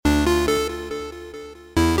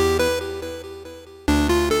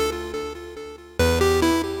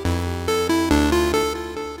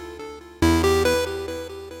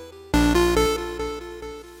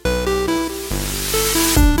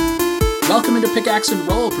Welcome to Pickaxe and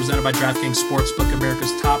Roll, presented by DraftKings Sportsbook,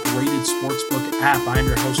 America's top-rated sportsbook app. I'm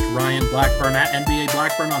your host, Ryan Blackburn, at NBA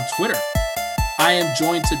Blackburn on Twitter. I am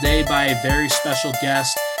joined today by a very special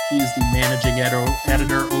guest. He is the managing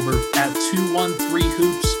editor over at 213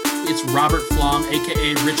 Hoops. It's Robert Flom,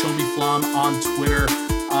 a.k.a. Rich Homie Flom on Twitter.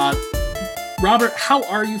 Robert, how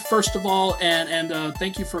are you, first of all? And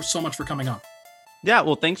thank you so much for coming on. Yeah,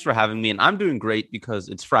 well, thanks for having me. And I'm doing great because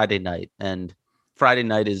it's Friday night, and Friday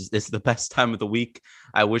night is the best time of the week.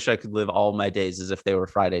 I wish I could live all my days as if they were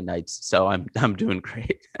Friday nights. So I'm doing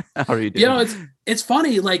great. How are you doing? You know, it's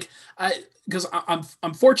funny, because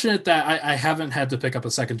I'm fortunate that I haven't had to pick up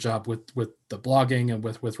a second job with the blogging and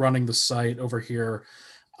with running the site over here.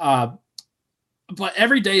 But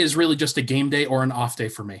every day is really just a game day or an off day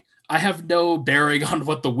for me. I have no bearing on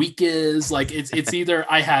what the week is. Like it's either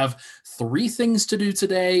I have 3 things to do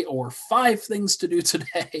today or 5 things to do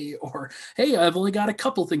today, or, hey, I've only got a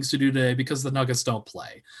couple things to do today because the Nuggets don't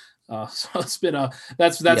play. So it's been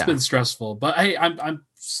that's been stressful, but hey,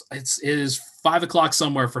 it is 5 o'clock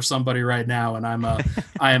somewhere for somebody right now. And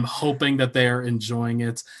I am hoping that they are enjoying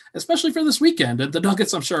it, especially for this weekend. And the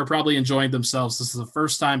Nuggets, I'm sure, are probably enjoying themselves. This is the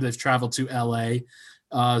first time they've traveled to LA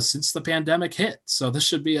since the pandemic hit. So this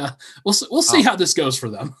should be we'll see how this goes for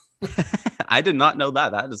them. I did not know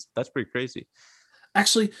that. That's pretty crazy.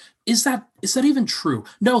 Actually, is that even true?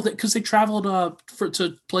 No, because they traveled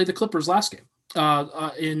to play the Clippers last game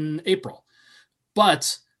in April,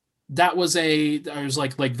 but that was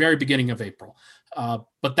like very beginning of April.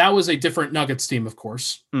 But that was a different Nuggets team, of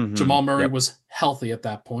course. Mm-hmm. Jamal Murray was healthy at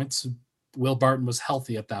that point. Will Barton was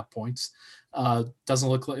healthy at that point. Doesn't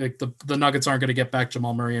look like the Nuggets aren't going to get back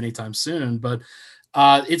Jamal Murray anytime soon, but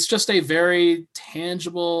it's just a very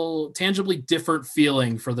tangibly different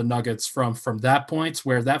feeling for the Nuggets from that point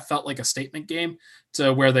where that felt like a statement game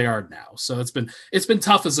to where they are now. So it's been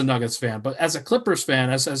tough as a Nuggets fan, but as a Clippers fan,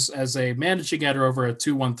 as a managing editor over at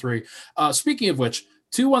 213, speaking of which,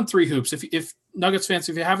 213 Hoops, if Nuggets fans,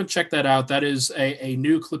 if you haven't checked that out, that is a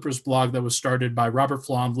new Clippers blog that was started by Robert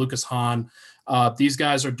Flom, Lucas Hahn. These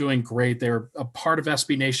guys are doing great. They're a part of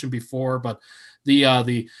SB Nation before, but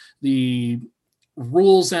the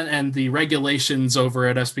rules and the regulations over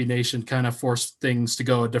at SB Nation kind of force things to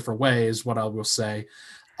go a different way, is what I will say.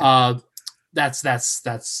 That's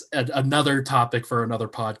another topic for another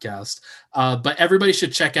podcast. But everybody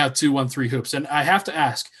should check out 213 Hoops. And I have to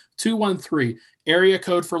ask, 213 area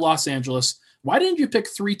code for Los Angeles. Why didn't you pick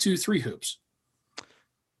 323 Hoops?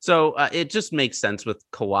 So it just makes sense with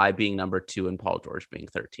Kawhi being number 2 and Paul George being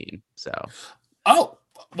 13. So, oh,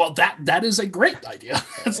 well, that is a great idea.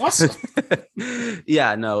 That's awesome.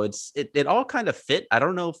 Yeah, no, it all kind of fit. I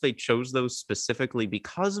don't know if they chose those specifically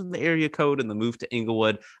because of the area code and the move to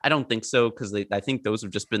Inglewood. I don't think so, because I think those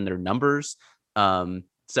have just been their numbers.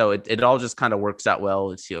 So it all just kind of works out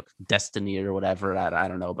well. It's destiny or whatever. I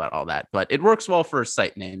don't know about all that, but it works well for a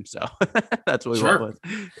site name. So that's what we went with.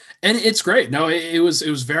 And it's great. No, it was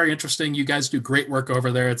very interesting. You guys do great work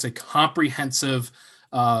over there. It's a comprehensive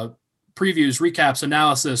previews, recaps,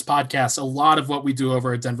 analysis, podcasts, a lot of what we do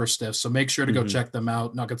over at Denver Stiff. So make sure to go check them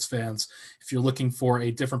out, Nuggets fans, if you're looking for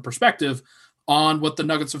a different perspective on what the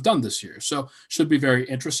Nuggets have done this year. So should be very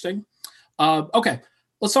interesting. Okay.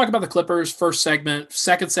 Let's talk about the Clippers. First segment.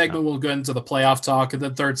 Second segment, we'll go into the playoff talk. And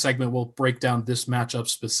then third segment, we'll break down this matchup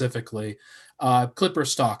specifically.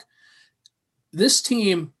 Clippers talk. This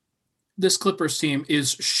Clippers team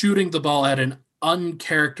is shooting the ball at an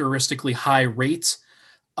uncharacteristically high rate.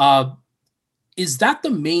 Is that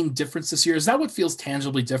the main difference this year? Is that what feels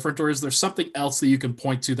tangibly different? Or is there something else that you can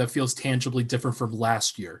point to that feels tangibly different from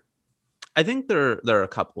last year? I think there are a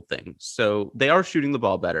couple things. So they are shooting the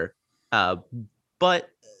ball better. But,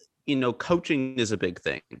 coaching is a big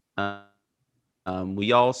thing.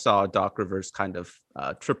 We all saw Doc Rivers kind of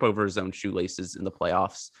trip over his own shoelaces in the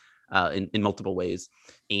playoffs in multiple ways.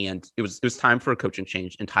 And it was time for a coaching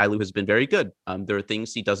change. And Ty Lue has been very good. There are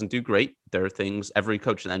things he doesn't do great. There are things every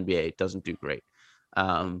coach in the NBA doesn't do great.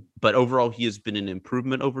 But overall, he has been an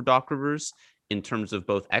improvement over Doc Rivers in terms of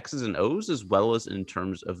both X's and O's, as well as in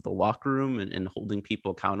terms of the locker room and holding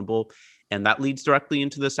people accountable. And that leads directly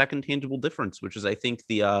into the second tangible difference, which is, I think,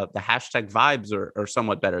 the hashtag vibes are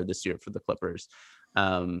somewhat better this year for the Clippers.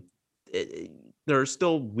 There are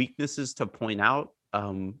still weaknesses to point out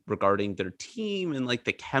regarding their team and like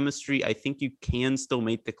the chemistry. I think you can still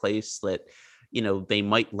make the case that, they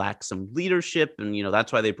might lack some leadership. And,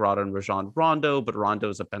 that's why they brought on Rajon Rondo, but Rondo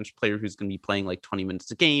is a bench player who's going to be playing like 20 minutes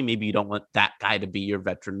a game. Maybe you don't want that guy to be your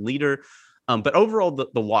veteran leader. But overall,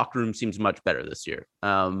 the locker room seems much better this year.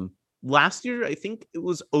 Last year, I think it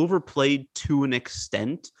was overplayed to an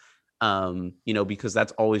extent. because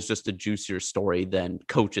that's always just a juicier story than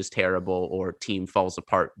coach is terrible or team falls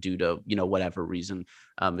apart due to, whatever reason.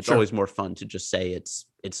 It's Sure. always more fun to just say it's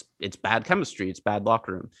bad chemistry, it's bad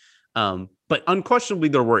locker room. But unquestionably,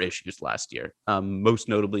 there were issues last year, most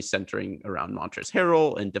notably centering around Montrezl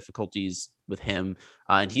Harrell and difficulties with him.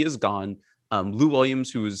 And he is gone. Lou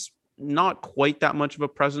Williams, who was not quite that much of a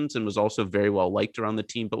presence and was also very well liked around the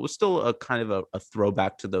team, but was still a kind of a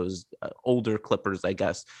throwback to those older Clippers, I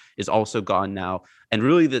guess, is also gone now. And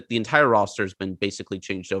really the entire roster has been basically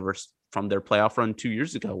changed over from their playoff run 2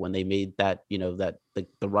 years ago when they made that, the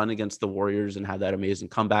run against the Warriors and had that amazing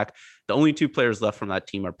comeback. The only two players left from that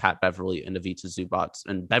team are Pat Beverly and Ivica Zubac.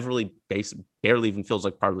 And Beverly barely even feels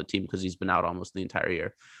like part of the team because he's been out almost the entire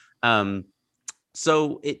year.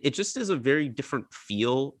 So it just is a very different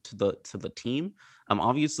feel to the team.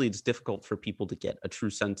 Obviously, it's difficult for people to get a true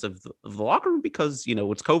sense of the locker room because,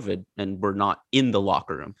 it's COVID and we're not in the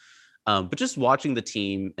locker room. But just watching the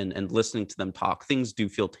team and listening to them talk, things do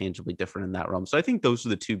feel tangibly different in that realm. So I think those are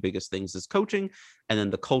the two biggest things is coaching and then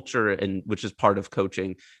the culture, and which is part of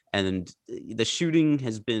coaching. And the shooting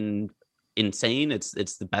has been insane.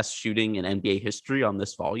 It's the best shooting in NBA history on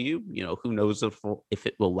this volume. Who knows if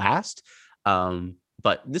it will last.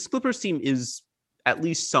 But this Clippers team is at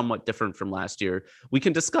least somewhat different from last year. We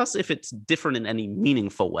can discuss if it's different in any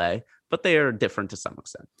meaningful way, but they are different to some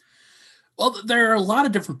extent. Well, there are a lot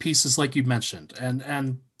of different pieces, like you mentioned,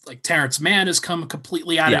 and like Terrence Mann has come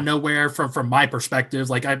completely out of nowhere from my perspective.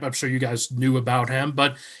 Like I'm sure you guys knew about him,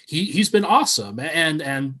 but he's been awesome.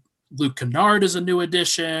 And Luke Kennard is a new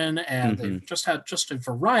addition, and they've just had just a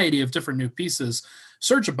variety of different new pieces.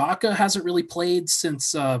 Serge Ibaka hasn't really played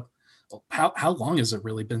since. How long has it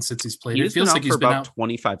really been since he's played? It feels like he's been out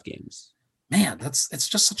 25 games. Man, it's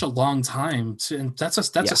just such a long time. And that's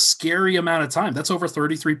a scary amount of time. That's over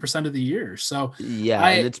 33% of the year. So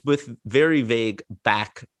and it's with very vague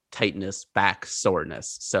back tightness, back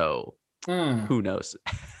soreness. So who knows?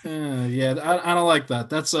 I don't like that.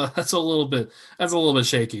 That's a little bit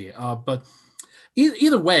shaky. But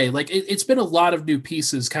either way, like it's been a lot of new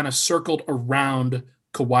pieces kind of circled around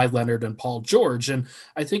Kawhi Leonard and Paul George. And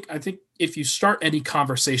I think if you start any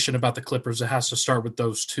conversation about the Clippers, it has to start with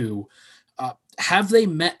those two. Have they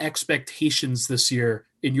met expectations this year,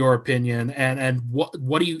 in your opinion? And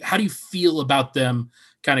how do you feel about them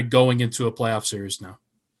kind of going into a playoff series now?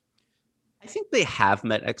 I think they have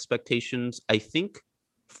met expectations. I think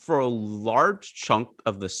for a large chunk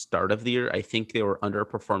of the start of the year, I think they were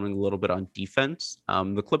underperforming a little bit on defense.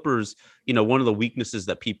 The Clippers, one of the weaknesses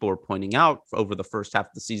that people were pointing out over the first half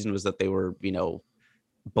of the season was that they were,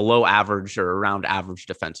 below average or around average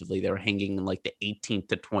defensively. They were hanging in like the 18th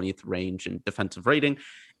to 20th range in defensive rating.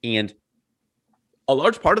 And a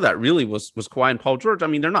large part of that really was Kawhi and Paul George. I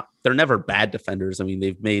mean, they're never bad defenders. I mean,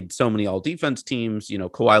 they've made so many all defense teams,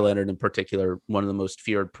 Kawhi Leonard in particular, one of the most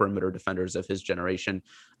feared perimeter defenders of his generation.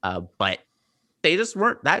 But they just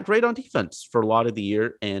weren't that great on defense for a lot of the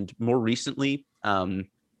year. And more recently,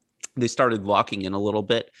 they started locking in a little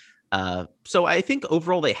bit. So I think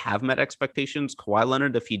overall they have met expectations. Kawhi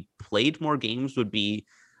Leonard, if he'd played more games, would be,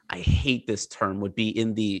 I hate this term, would be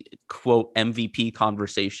in the quote MVP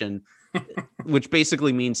conversation, which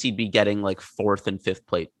basically means he'd be getting like fourth and fifth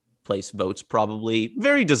place votes, probably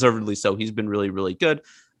very deservedly so. He's been really, really good.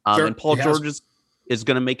 And Paul George is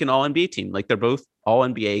going to make an all NBA team. Like they're both all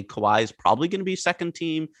NBA. Kawhi is probably going to be second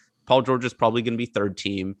team. Paul George is probably going to be third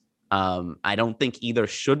team. I don't think either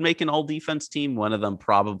should make an all defense team. One of them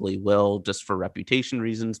probably will, just for reputation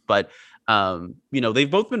reasons. But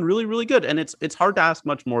they've both been really, really good. And it's hard to ask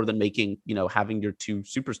much more than making, having your two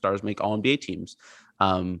superstars make all NBA teams.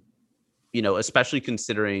 Especially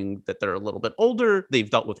considering that they're a little bit older. They've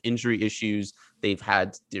dealt with injury issues. They've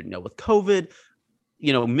had, with COVID,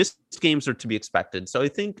 missed games are to be expected. So I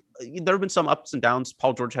think there have been some ups and downs.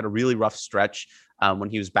 Paul George had a really rough stretch when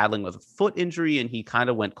he was battling with a foot injury, and he kind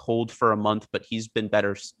of went cold for a month, but he's been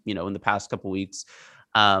better, in the past couple of weeks.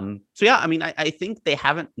 I think they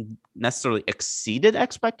haven't necessarily exceeded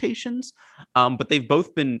expectations, but they've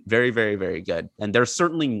both been very, very, very good. And there's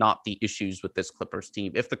certainly not the issues with this Clippers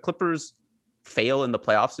team. If the Clippers fail in the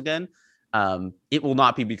playoffs again, it will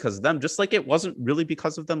not be because of them, just like it wasn't really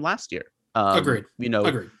because of them last year. Agreed.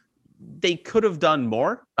 Agreed. They could have done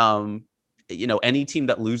more. Any team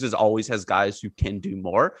that loses always has guys who can do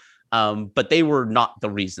more. But they were not the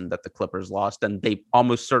reason that the Clippers lost, and they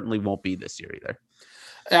almost certainly won't be this year either.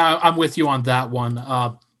 I'm with you on that one.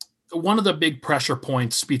 One of the big pressure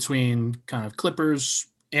points between kind of Clippers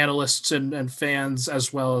analysts and fans,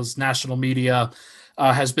 as well as national media,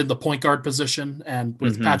 has been the point guard position. And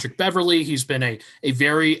with Mm-hmm. Patrick Beverley, he's been a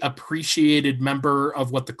very appreciated member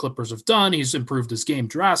of what the Clippers have done. He's improved his game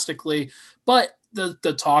drastically. But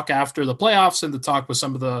the talk after the playoffs and the talk with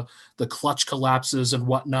some of the clutch collapses and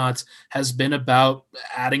whatnot has been about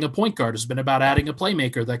adding a point guard, has been about adding a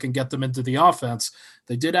playmaker that can get them into the offense.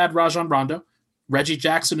 They did add Rajon Rondo. Reggie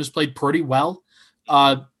Jackson has played pretty well.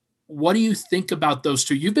 What do you think about those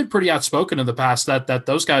two? You've been pretty outspoken in the past that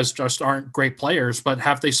those guys just aren't great players, but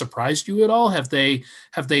have they surprised you at all? Have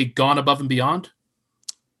they gone above and beyond?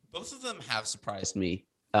 Both of them have surprised me.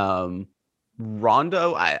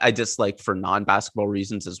 Rondo, I dislike for non-basketball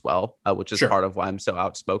reasons as well, which is Sure. part of why I'm so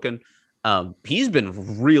outspoken. He's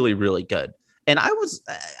been really, really good. And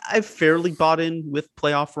I've fairly bought in with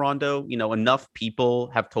playoff Rondo. Enough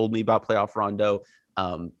people have told me about playoff Rondo.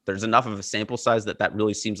 There's enough of a sample size that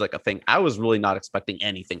really seems like a thing. I was really not expecting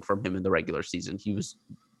anything from him in the regular season. He was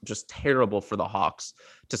just terrible for the Hawks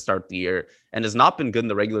to start the year and has not been good in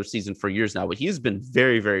the regular season for years now, but he has been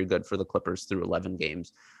very, very good for the Clippers through 11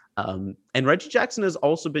 games. And Reggie Jackson has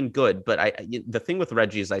also been good, but the thing with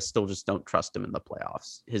Reggie is I still just don't trust him in the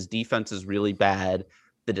playoffs. His defense is really bad.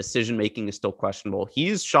 The decision-making is still questionable.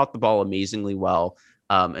 He's shot the ball amazingly well.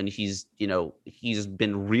 And he's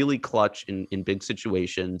been really clutch in big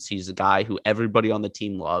situations. He's a guy who everybody on the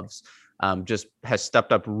team loves. Just has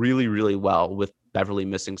stepped up really, really well with Beverley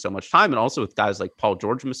missing so much time, and also with guys like Paul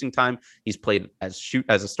George missing time. He's played as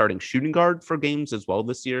a starting shooting guard for games as well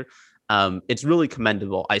this year. It's really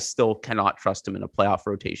commendable. I still cannot trust him in a playoff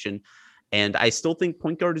rotation. And I still think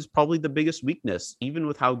point guard is probably the biggest weakness, even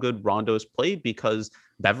with how good Rondo's played, because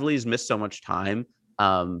Beverley's missed so much time.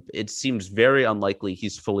 It seems very unlikely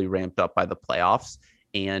he's fully ramped up by the playoffs.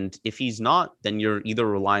 And if he's not, then you're either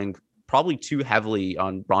relying probably too heavily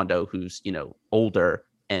on Rondo, who's, older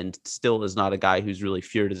and still is not a guy who's really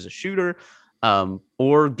feared as a shooter,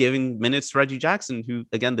 or giving minutes to Reggie Jackson, who,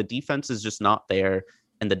 again, the defense is just not there.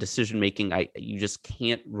 And the decision-making, you just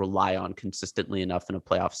can't rely on consistently enough in a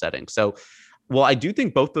playoff setting. So, well, I do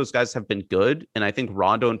think both those guys have been good. And I think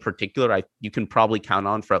Rondo in particular, you can probably count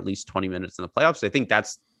on for at least 20 minutes in the playoffs. I think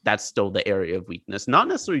that's still the area of weakness, not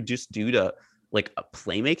necessarily just due to like a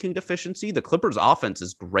playmaking deficiency. The Clippers offense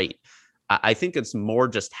is great. I think it's more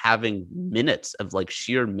just having minutes of like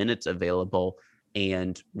sheer minutes available.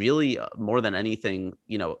 And really, more than anything,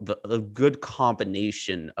 a good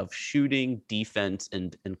combination of shooting, defense,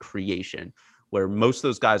 and creation, where most of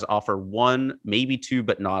those guys offer one, maybe two,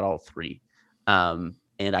 but not all three. And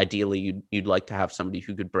ideally, you'd like to have somebody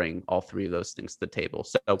who could bring all three of those things to the table.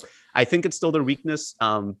 So I think it's still their weakness.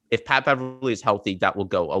 If Pat Beverley is healthy, that will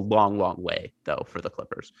go a long, long way, though, for the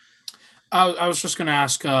Clippers. I was just going to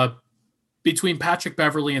ask between Patrick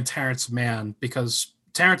Beverley and Terrence Mann, because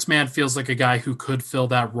Terrence Mann feels like a guy who could fill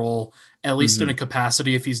that role, at least in a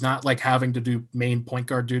capacity, if he's not like having to do main point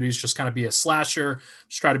guard duties, just kind of be a slasher,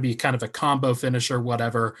 just try to be kind of a combo finisher,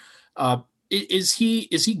 whatever. Is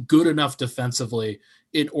he good enough defensively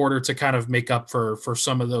in order to kind of make up for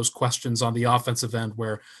some of those questions on the offensive end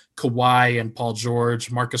where Kawhi and Paul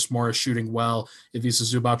George, Marcus Morris shooting well, if he's a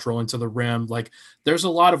Zubac rolling to the rim, like there's a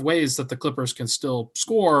lot of ways that the Clippers can still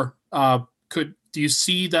score. Do you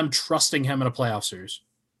see them trusting him in a playoff series?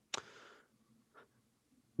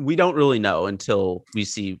 We don't really know until we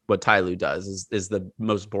see what Ty Lue does is the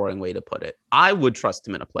most boring way to put it. I would trust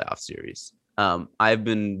him in a playoff series. I've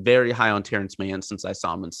been very high on Terrence Mann since I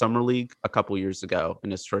saw him in Summer League a couple years ago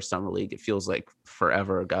in his first Summer League. It feels like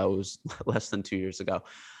forever ago. It was less than 2 years ago.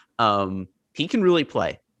 He can really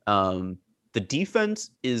play. The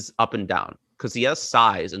defense is up and down because he has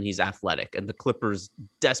size and he's athletic, and the Clippers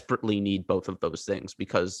desperately need both of those things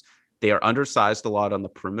because they are undersized a lot on the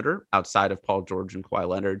perimeter outside of Paul George and Kawhi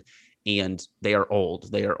Leonard, and they are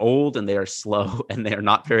old. They are old and they are slow and they are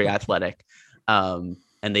not very athletic.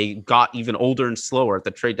 And they got even older and slower at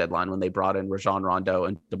the trade deadline when they brought in Rajon Rondo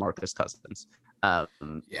and DeMarcus Cousins.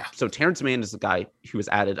 So Terrence Mann is the guy who has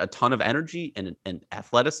added a ton of energy and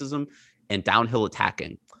athleticism and downhill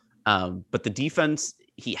attacking. But the defense,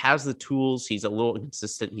 he has the tools. He's a little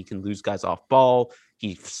inconsistent. He can lose guys off ball.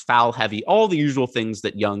 He's foul heavy, all the usual things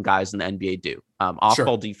that young guys in the NBA do.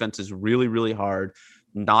 Off-ball defense is really, really hard.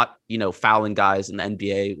 Not, fouling guys in the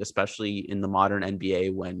NBA, especially in the modern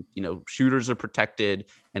NBA when, shooters are protected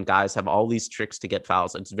and guys have all these tricks to get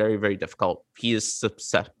fouls. It's very, very difficult. He is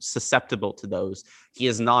susceptible to those. He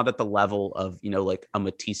is not at the level of, like a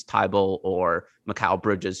Matisse Thybulle or Mikal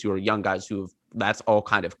Bridges, who are young guys that's all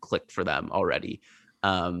kind of clicked for them already.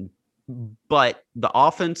 But the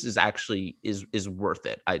offense is actually is worth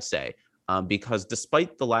it, I'd say. because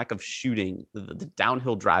despite the lack of shooting, the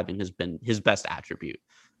downhill driving has been his best attribute,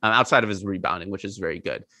 outside of his rebounding, which is very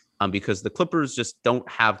good. Because the Clippers just don't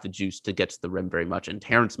have the juice to get to the rim very much, and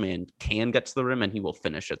Terrence Mann can get to the rim, and he will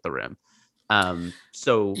finish at the rim.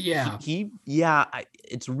 So Yeah.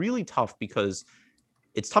 It's really tough because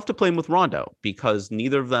it's tough to play him with Rondo because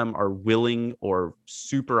neither of them are willing or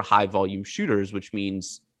super high volume shooters, which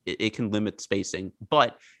means it can limit spacing.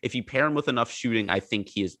 But if you pair him with enough shooting, I think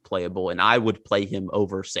he is playable, and I would play him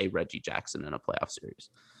over, say, Reggie Jackson in a playoff series.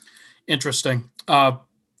 Interesting.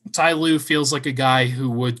 Ty Lue feels like a guy who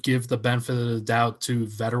would give the benefit of the doubt to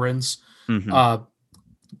veterans,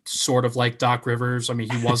 sort of like Doc Rivers. I mean,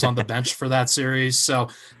 he was on the bench for that series, so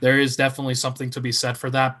there is definitely something to be said for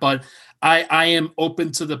that. But I am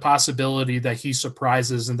open to the possibility that he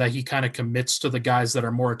surprises and that he kind of commits to the guys that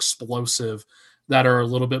are more explosive, that are a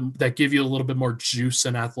little bit, that give you a little bit more juice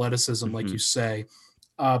and athleticism, like you say.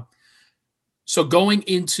 So going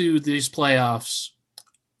into these playoffs,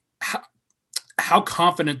 how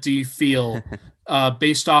confident do you feel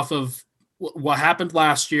based off of what happened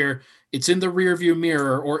last year? It's in the rearview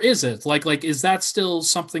mirror, or is it like is that still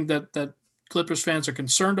something that Clippers fans are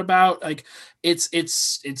concerned about? Like it's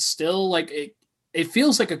still like it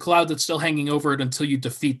feels like a cloud that's still hanging over it until you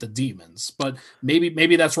defeat the demons, but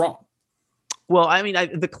maybe that's wrong. Well, I mean,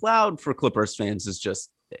 the cloud for Clippers fans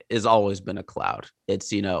is always been a cloud. It's,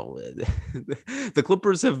 the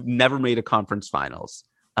Clippers have never made a conference finals.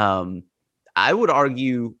 I would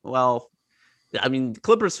argue,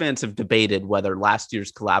 Clippers fans have debated whether last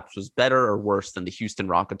year's collapse was better or worse than the Houston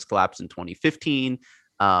Rockets collapse in 2015.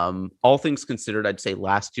 All things considered, I'd say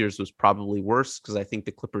last year's was probably worse because I think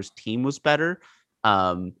the Clippers team was better.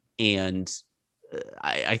 And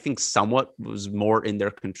I think somewhat was more in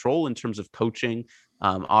their control in terms of coaching.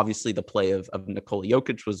 Obviously, the play of Nikola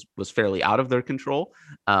Jokic was fairly out of their control.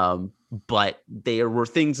 But there were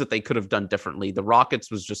things that they could have done differently. The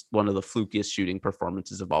Rockets was just one of the flukiest shooting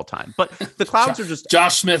performances of all time. But the Clouds are just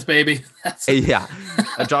Josh Smith, baby.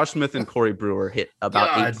 Josh Smith and Corey Brewer hit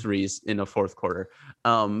about 8 threes in a fourth quarter.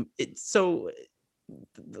 So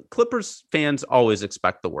the Clippers fans always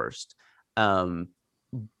expect the worst.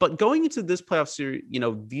 But going into this playoff series,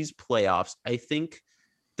 these playoffs, I think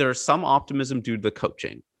there's some optimism due to the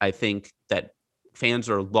coaching. I think that fans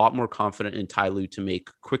are a lot more confident in Ty Lue to make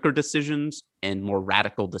quicker decisions and more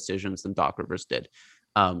radical decisions than Doc Rivers did.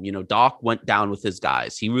 Doc went down with his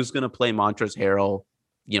guys. He was going to play Montrezl Harrell,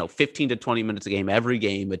 15 to 20 minutes a game, every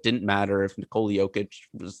game. It didn't matter if Nikola Jokic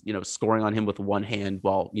was, scoring on him with one hand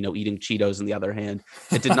while, eating Cheetos in the other hand.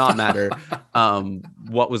 It did not matter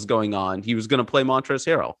what was going on. He was going to play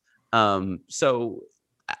Montrezl Harrell. So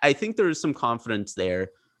I think there is some confidence there.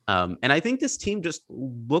 And I think this team just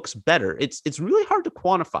looks better. It's really hard to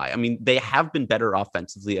quantify. I mean, they have been better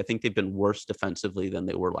offensively. I think they've been worse defensively than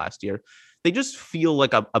they were last year. They just feel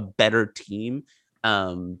like a better team.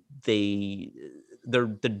 The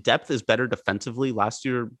depth is better defensively. Last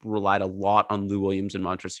year relied a lot on Lou Williams and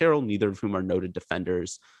Montrezl Harrell, neither of whom are noted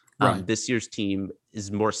defenders. Right. This year's team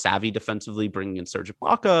is more savvy defensively, bringing in Serge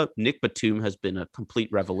Ibaka. Nick Batum has been a complete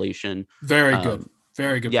revelation. Very good.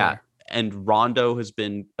 Very good player. And Rondo has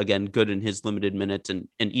been, again, good in his limited minutes, and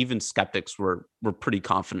even skeptics were pretty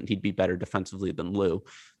confident he'd be better defensively than Lou.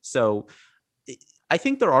 So I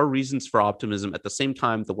think there are reasons for optimism. At the same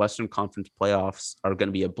time, the Western Conference playoffs are going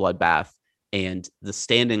to be a bloodbath, and the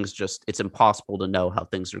standings it's impossible to know how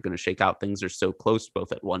things are going to shake out. Things are so close,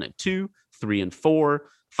 both at 1 and 2, 3 and 4,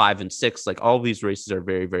 5 and 6. Like, all these races are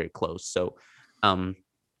very, very close. So, playoffs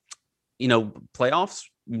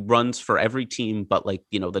runs for every team, but the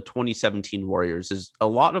 2017 Warriors is a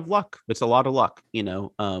lot of luck. It's a lot of luck,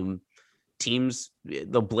 teams,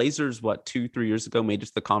 the Blazers, 2-3 years ago made it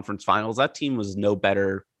to the conference finals. That team was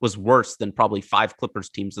worse than probably 5 Clippers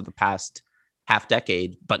teams of the past half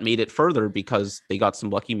decade, but made it further because they got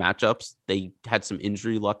some lucky matchups. They had some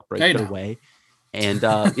injury luck break their way. And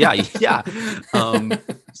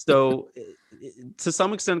so to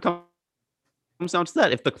some extent, comes down to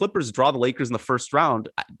that. If the Clippers draw the Lakers in the first round,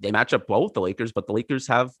 they match up well with the Lakers, but the Lakers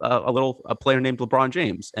have a player named LeBron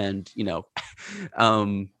James, and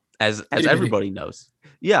as everybody knows.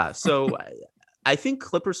 Yeah. So I think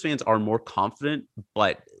Clippers fans are more confident,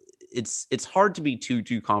 but it's hard to be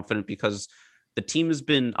too confident because the team has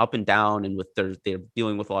been up and down, and they're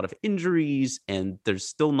dealing with a lot of injuries, and there's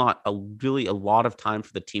still not really a lot of time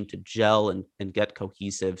for the team to gel and get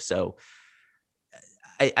cohesive. So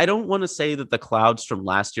I don't want to say that the clouds from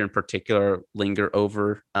last year in particular linger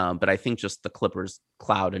over, but I think just the Clippers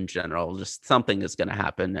cloud in general, just something is going to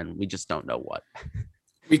happen, and we just don't know what.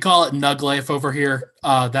 We call it Nug Life over here.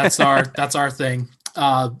 That's our thing.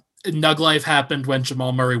 Nug life happened when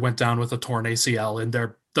Jamal Murray went down with a torn ACL, and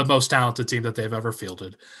they're the most talented team that they've ever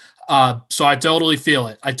fielded. So I totally feel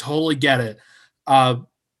it. I totally get it.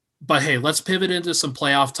 But hey, let's pivot into some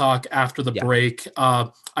playoff talk after the break.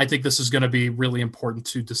 I think this is going to be really important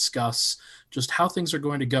to discuss just how things are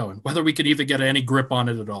going to go and whether we could even get any grip on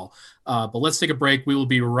it at all. But let's take a break. We will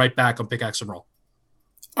be right back on Pickaxe and Roll.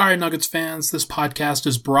 All right, Nuggets fans, this podcast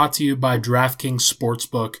is brought to you by DraftKings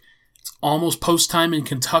Sportsbook. It's almost post time in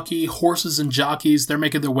Kentucky. Horses and jockeys, they're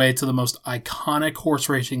making their way to the most iconic horse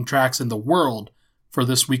racing tracks in the world for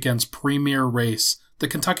this weekend's premier race, the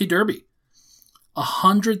Kentucky Derby.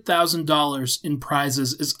 $100,000 in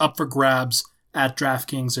prizes is up for grabs at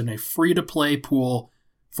DraftKings in a free-to-play pool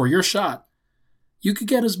for your shot. You could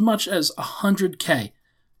get as much as $100K.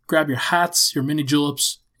 Grab your hats, your mini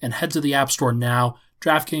juleps, and head to the App Store now.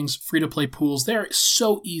 DraftKings free-to-play pools, they're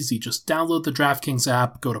so easy. Just download the DraftKings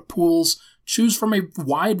app, go to pools, choose from a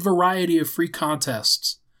wide variety of free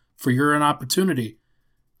contests for your opportunity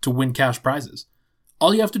to win cash prizes.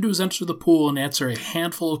 All you have to do is enter the pool and answer a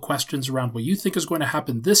handful of questions around what you think is going to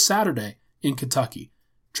happen this Saturday in Kentucky.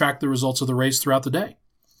 Track the results of the race throughout the day.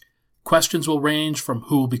 Questions will range from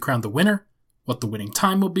who will be crowned the winner, what the winning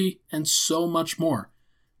time will be, and so much more.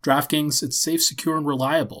 DraftKings, it's safe, secure, and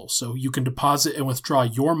reliable, so you can deposit and withdraw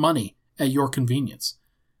your money at your convenience.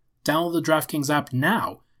 Download the DraftKings app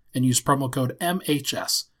now and use promo code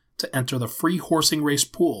MHS to enter the free horsing race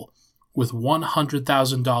pool with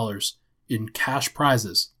 $100,000 in cash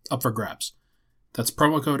prizes up for grabs. That's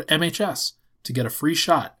promo code MHS to get a free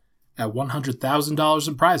shot at $100,000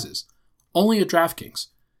 in prizes. Only at DraftKings.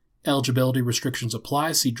 Eligibility restrictions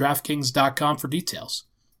apply. See DraftKings.com for details.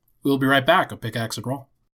 We'll be right back on Pickaxe and Roll.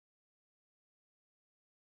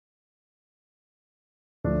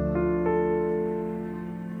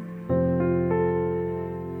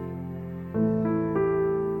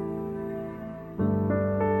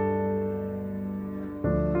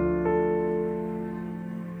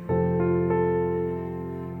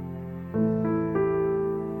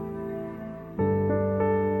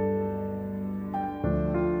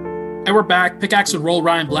 And we're back. Pickaxe and Roll,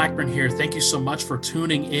 Ryan Blackburn here. Thank you so much for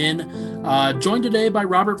tuning in. Joined today by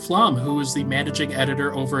Robert Flom, who is the managing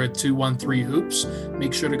editor over at 213 Hoops.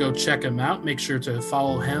 Make sure to go check him out. Make sure to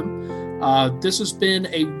follow him. This has been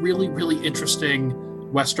a really, really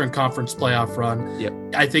interesting Western Conference playoff run. Yep.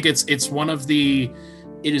 I think it is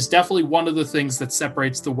definitely one of the things that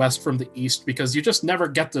separates the West from the East, because you just never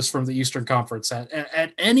get this from the Eastern Conference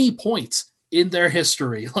at any point in their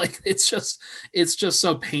history. Like, it's just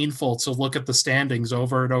so painful to look at the standings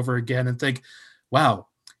over and over again and think, wow,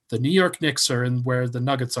 the New York Knicks are in where the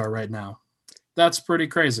Nuggets are right now. That's pretty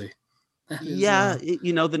crazy.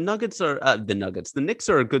 The Nuggets are the Knicks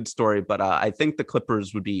are a good story, but I think the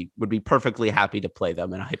Clippers would be perfectly happy to play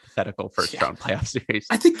them in a hypothetical first round playoff series.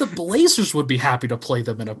 I think the Blazers would be happy to play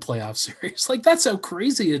them in a playoff series. Like, that's how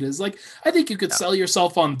crazy it is. Like, I think you could sell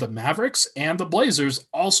yourself on the Mavericks and the Blazers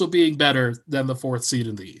also being better than the fourth seed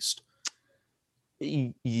in the East.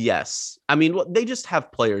 Yes. I mean, they just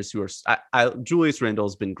have players who are Julius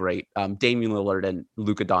Randle's been great. Damian Lillard and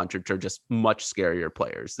Luka Doncic are just much scarier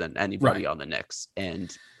players than anybody on the Knicks.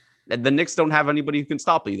 And the Knicks don't have anybody who can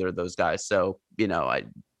stop either of those guys. So, it's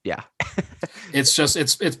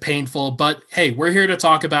painful, but hey, we're here to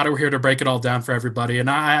talk about it. We're here to break it all down for everybody.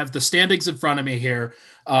 And I have the standings in front of me here.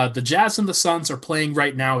 The Jazz and the Suns are playing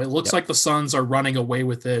right now. It looks like the Suns are running away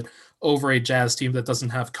with it over a Jazz team that doesn't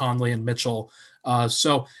have Conley and Mitchell.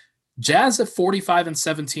 So Jazz at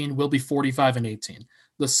 45-17 will be 45-18.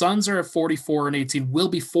 The Suns are at 44-18, will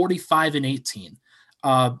be 45-18.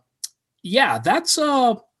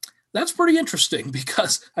 That's pretty interesting,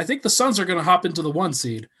 because I think the Suns are going to hop into the 1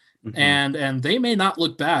 seed, and they may not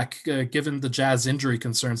look back given the Jazz injury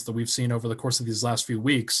concerns that we've seen over the course of these last few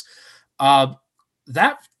weeks.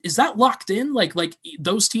 Is that locked in? Like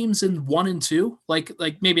those teams in 1 and 2, like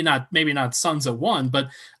maybe not Suns at 1, but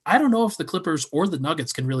I don't know if the Clippers or the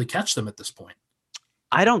Nuggets can really catch them at this point.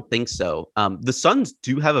 I don't think so. The Suns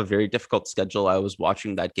do have a very difficult schedule. I was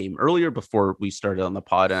watching that game earlier before we started on the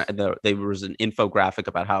pod, and there was an infographic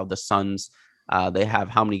about how the Suns, they have,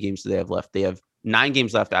 how many games do they have left? They have 9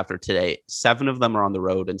 games left after today. 7 of them are on the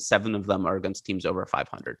road, and 7 of them are against teams over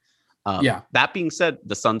 500. That being said,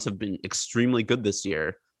 the Suns have been extremely good this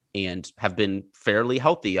year and have been fairly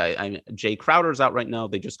healthy. Jay Crowder's out right now.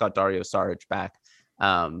 They just got Dario Saric back.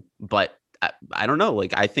 But I don't know.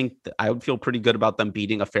 Like, I think I would feel pretty good about them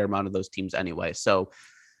beating a fair amount of those teams anyway. So,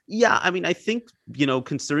 yeah, I mean, I think,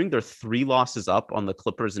 considering they're 3 losses up on the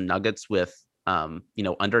Clippers and Nuggets with,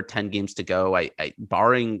 under 10 games to go, I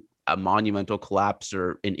barring a monumental collapse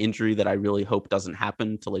or an injury that I really hope doesn't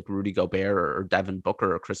happen to like Rudy Gobert or Devin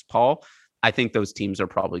Booker or Chris Paul, I think those teams are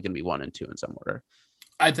probably going to be 1 and 2 in some order.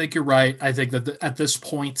 I think you're right. I think that at this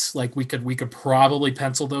point, like we could probably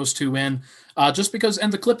pencil those two in, just because.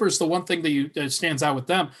 And the Clippers, the one thing that stands out with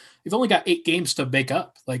them, you've only got 8 games to make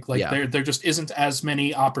up. There just isn't as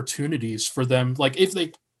many opportunities for them. Like if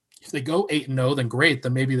they go 8-0, then great,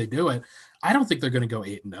 then maybe they do it. I don't think they're going to go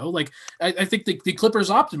 8-0. Like I think the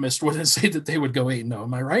Clippers optimist wouldn't say that they would go 8-0.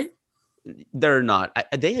 Am I right? They're not.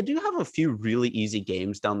 They do have a few really easy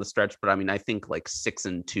games down the stretch, but I mean, I think like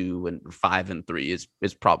 6-2 and 5-3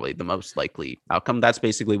 is probably the most likely outcome. That's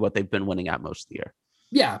basically what they've been winning at most of the year.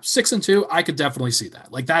 Yeah, 6-2. I could definitely see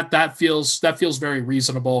that. Like that feels very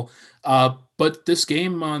reasonable. But this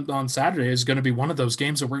game on Saturday is going to be one of those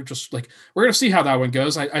games that we're going to see how that one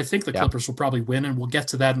goes. I think the Clippers will probably win, and we'll get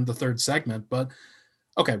to that in the third segment. But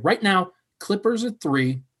okay, right now, Clippers at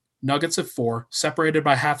 3, Nuggets at 4, separated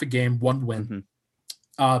by half a game, 1 win.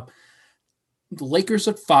 The Lakers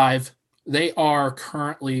at 5, they are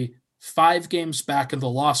currently 5 games back in the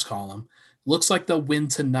loss column. Looks like they'll win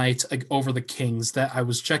tonight over the Kings. That I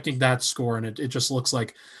was checking that score, and it just looks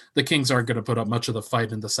like the Kings aren't going to put up much of the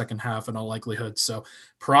fight in the second half in all likelihood. So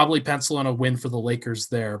probably pencil in a win for the Lakers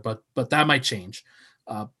there, but that might change.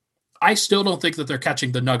 I still don't think that they're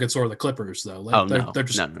catching the Nuggets or the Clippers, though. There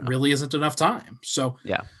just really isn't enough time. So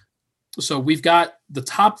yeah. So we've got the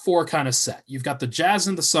top 4 kind of set. You've got the Jazz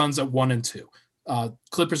and the Suns at 1 and 2.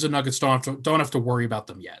 Clippers and Nuggets don't have to worry about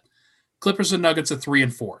them yet. Clippers and Nuggets at 3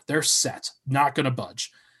 and 4. They're set. Not going to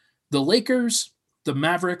budge. The Lakers, the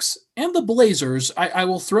Mavericks, and the Blazers. I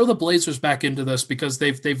will throw the Blazers back into this because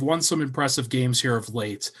they've won some impressive games here of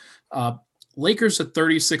late. Lakers at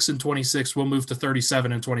 36 and 26 will move to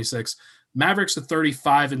 37 and 26. Mavericks at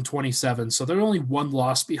 35 and 27. So they're only 1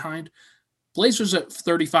 loss behind. Blazers at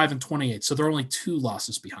 35 and 28, so they're only 2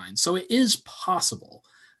 losses behind. So it is possible.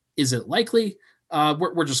 Is it likely?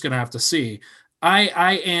 We're just going to have to see.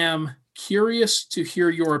 I am curious to hear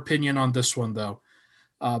your opinion on this one, though.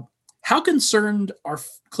 How concerned are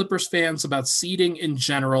Clippers fans about seeding in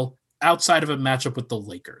general outside of a matchup with the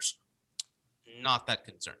Lakers? Not that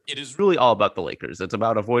concerned. It is really all about the Lakers. It's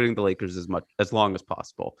about avoiding the Lakers as long as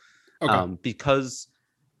possible. Okay. Because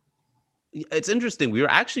it's interesting. We were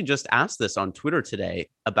actually just asked this on Twitter today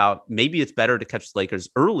about maybe it's better to catch the Lakers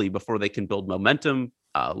early before they can build momentum.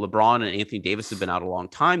 LeBron and Anthony Davis have been out a long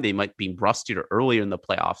time. They might be rustier earlier in the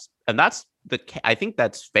playoffs. And I think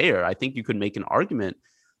that's fair. I think you could make an argument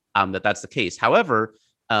that that's the case. However,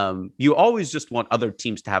 you always just want other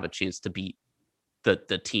teams to have a chance to beat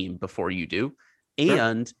the team before you do.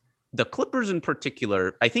 And sure. The Clippers in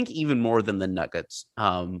particular, I think even more than the Nuggets,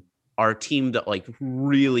 are a team that like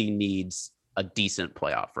really needs a decent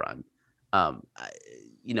playoff run.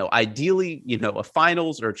 Ideally, a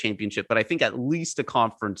finals or a championship, but I think at least a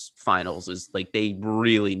conference finals is like they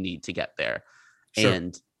really need to get there. Sure.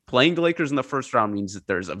 And playing the Lakers in the first round means that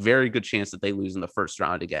there's a very good chance that they lose in the first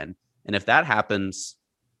round again. And if that happens,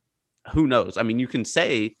 who knows? I mean, you can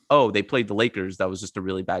say, oh, they played the Lakers. That was just a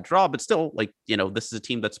really bad draw, but still this is a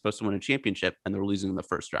team that's supposed to win a championship and they're losing in the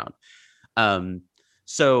first round.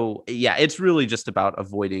 So yeah, it's really just about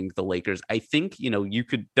avoiding the Lakers. I think,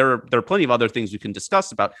 there are plenty of other things you can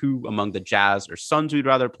discuss about who among the Jazz or Suns we'd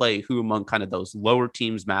rather play, who among kind of those lower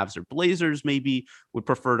teams, Mavs or Blazers maybe would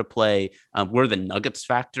prefer to play, where the Nuggets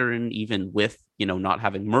factor in, even with, not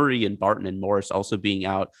having Murray and Barton and Morris also being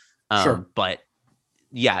out. Sure. But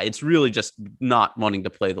yeah, it's really just not wanting to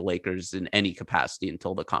play the Lakers in any capacity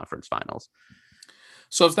until the conference finals.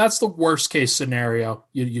 So if that's the worst case scenario,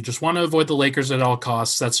 you just want to avoid the Lakers at all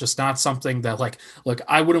costs. That's just not something that look,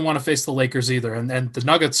 I wouldn't want to face the Lakers either. And the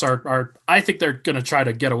Nuggets are I think they're going to try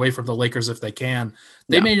to get away from the Lakers if they can.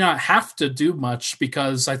 They may not have to do much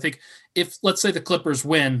because I think if, let's say the Clippers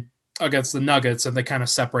win against the Nuggets and they kind of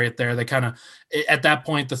separate there, they kind of, at that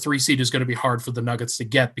point, the 3 seed is going to be hard for the Nuggets to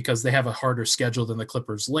get because they have a harder schedule than the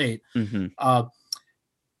Clippers late. Mm-hmm.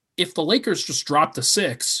 If the Lakers just drop to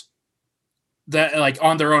 6, that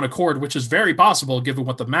on their own accord, which is very possible given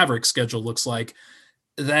what the Mavericks schedule looks like,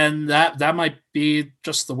 then that might be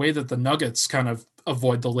just the way that the Nuggets kind of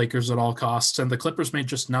avoid the Lakers at all costs, and the Clippers may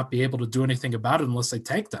just not be able to do anything about it unless they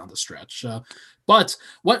tank down the stretch. But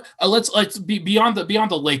what let's be beyond the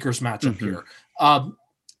Lakers matchup here.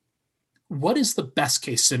 What is the best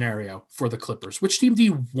case scenario for the Clippers? Which team do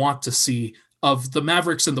you want to see of the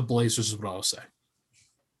Mavericks and the Blazers? Is what I'll say.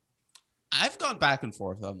 I've gone back and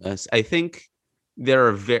forth on this. I think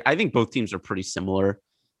I think both teams are pretty similar.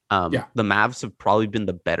 The Mavs have probably been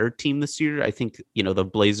the better team this year. I think, the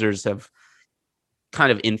Blazers have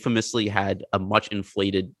kind of infamously had a much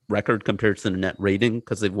inflated record compared to the net rating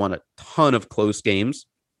because they've won a ton of close games,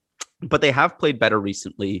 but they have played better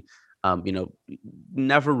recently.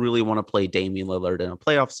 Never really want to play Damian Lillard in a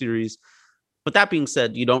playoff series. But that being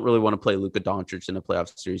said, you don't really want to play Luka Doncic in a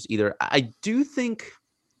playoff series either. I do think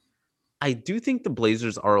the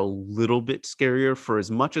Blazers are a little bit scarier for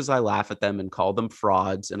as much as I laugh at them and call them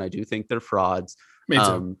frauds, and I do think they're frauds. Me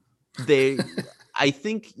too. I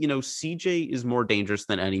think, CJ is more dangerous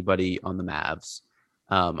than anybody on the Mavs.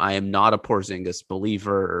 I am not a Porzingis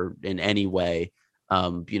believer in any way.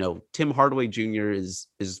 Tim Hardaway Jr. is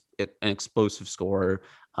an explosive scorer.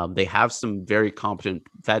 They have some very competent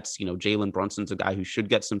vets. Jalen Brunson's a guy who should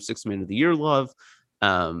get some Sixth Man of the Year love.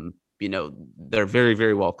 They're very,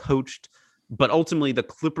 very well coached. But ultimately, the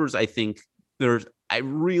Clippers, I think I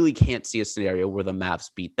really can't see a scenario where the Mavs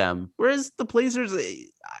beat them. Whereas the Blazers,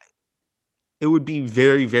 it would be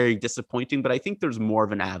very, very disappointing. But I think there's more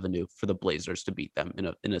of an avenue for the Blazers to beat them in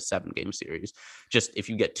a 7-game series. Just if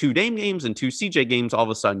you get 2 Dame games and 2 CJ games, all of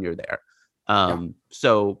a sudden you're there.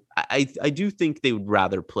 So I do think they would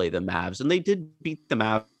rather play the Mavs, and they did beat the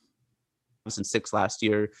Mavs in 6 last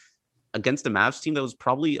year against a Mavs team that was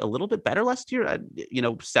probably a little bit better last year.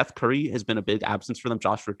 Seth Curry has been a big absence for them.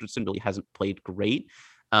 Josh Richardson really hasn't played great.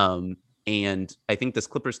 And I think this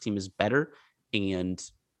Clippers team is better. And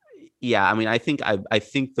yeah, I think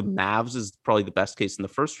the Mavs is probably the best case in the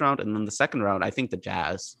first round. And then the second round, I think the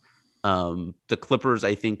Jazz. The Clippers,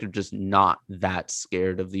 I think, are just not that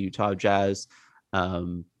scared of the Utah Jazz.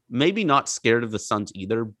 Maybe not scared of the Suns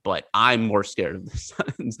either, but I'm more scared of the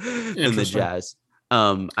Suns than the Jazz.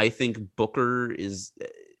 I think Booker is,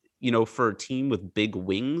 for a team with big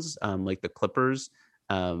wings, like the Clippers,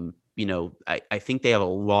 I think they have a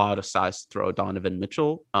lot of size to throw at Donovan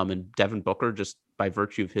Mitchell. And Devin Booker, just by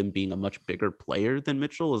virtue of him being a much bigger player than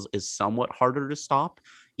Mitchell, is somewhat harder to stop,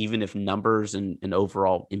 even if numbers and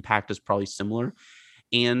overall impact is probably similar.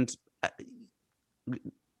 And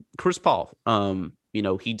Chris Paul,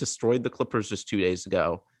 he destroyed the Clippers just 2 days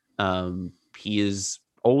ago. He is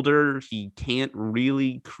older. He can't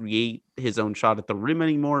really create his own shot at the rim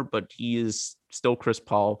anymore, but he is still Chris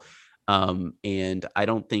Paul. And I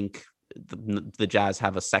don't think the Jazz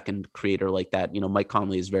have a second creator like that. Mike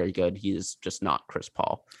Conley is very good. He is just not Chris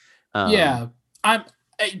Paul. I'm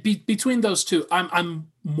between those two. I'm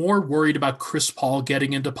more worried about Chris Paul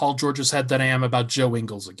getting into Paul George's head than I am about Joe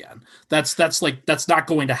Ingles again. That's not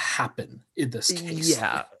going to happen in this case.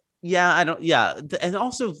 Yeah, I don't. Yeah, and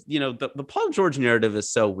also, the Paul George narrative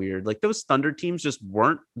is so weird. Like, those Thunder teams just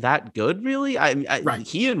weren't that good, really. Right.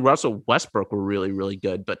 He and Russell Westbrook were really, really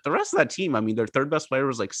good, but the rest of that team, their third best player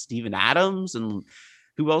was like Steven Adams, and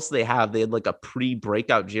who else they have? They had like a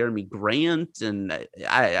pre-breakout Jeremy Grant, and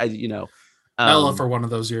Melo for one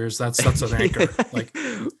of those years. That's an anchor. Like,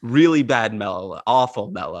 really bad Melo,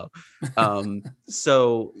 awful Melo.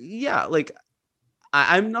 So yeah, like,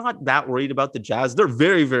 I'm not that worried about the Jazz. They're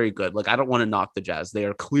very, very good. Like, I don't want to knock the Jazz. They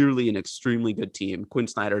are clearly an extremely good team. Quinn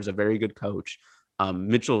Snyder is a very good coach.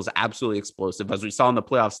 Mitchell is absolutely explosive, as we saw in the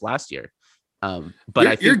playoffs last year. But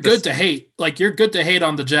I think you're good to hate. Like, you're good to hate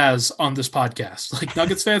on the Jazz on this podcast. Like,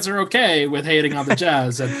 Nuggets fans are okay with hating on the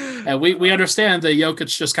Jazz, and we understand that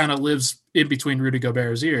Jokic just kind of lives in between Rudy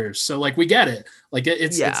Gobert's ears. So, like, we get it. Like,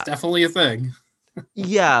 it's definitely a thing.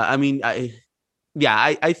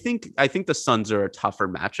 I think the Suns are a tougher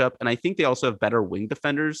matchup, and I think they also have better wing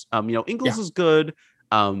defenders. Ingles is good.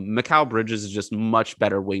 Mikal Bridges is just much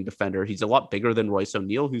better wing defender. He's a lot bigger than Royce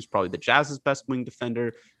O'Neal, who's probably the Jazz's best wing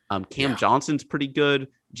defender. Cam Johnson's pretty good.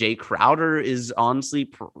 Jay Crowder is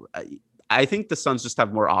honestly, I think the Suns just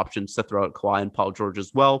have more options to throw at Kawhi and Paul George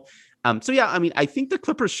as well. I think the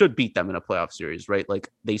Clippers should beat them in a playoff series, right? Like,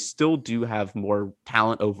 they still do have more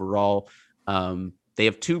talent overall. They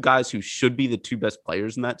have 2 guys who should be the 2 best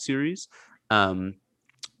players in that series. And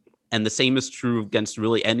the same is true against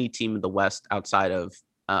really any team in the West outside of,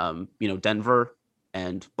 Denver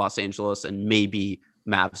and Los Angeles, and maybe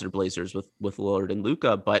Mavs or Blazers with Lillard and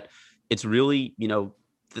Luka. But it's really,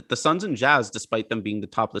 the Suns and Jazz, despite them being the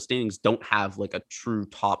top of the standings, don't have like a true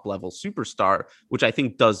top level superstar, which I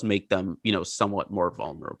think does make them, somewhat more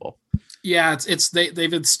vulnerable. Yeah,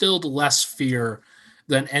 they've instilled less fear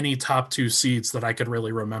than any top 2 seeds that I could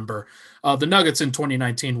really remember. The Nuggets in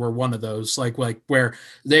 2019 were one of those, like where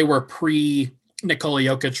they were pre Nikola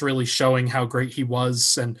Jokic really showing how great he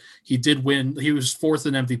was, and he did win. He was 4th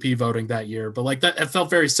in MVP voting that year, but like that, it felt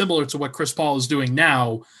very similar to what Chris Paul is doing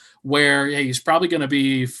now, where he's probably going to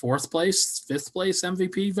be 4th place, 5th place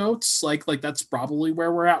MVP votes. Like that's probably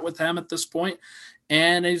where we're at with him at this point.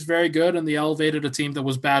 and he's very good, and they elevated a team that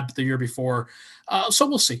was bad the year before. So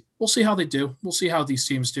we'll see. We'll see how they do. We'll see how these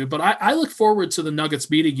teams do. But I look forward to the Nuggets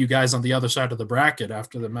beating you guys on the other side of the bracket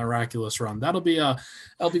after the miraculous run. That'll be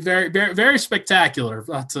very, very, very spectacular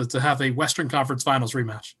to have a Western Conference Finals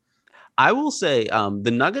rematch. I will say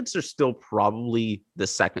the Nuggets are still probably the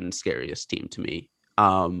second scariest team to me,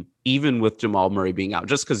 even with Jamal Murray being out,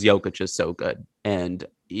 just because Jokic is so good. And,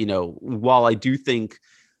 while I do think,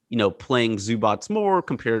 playing Zubats more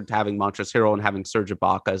compared to having Montrezl Harrell and having Serge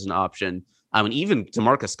Ibaka as an option, I mean, even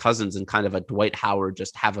DeMarcus Cousins and kind of a Dwight Howard,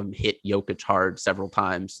 just have him hit Jokic hard several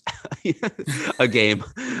times a game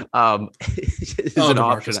is an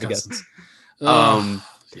option, I guess.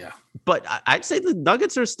 Yeah. But I'd say the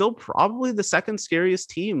Nuggets are still probably the second scariest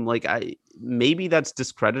team. Like, maybe that's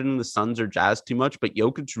discrediting the Suns or Jazz too much, but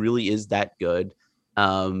Jokic really is that good.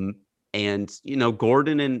 And,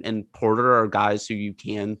 Gordon and Porter are guys who you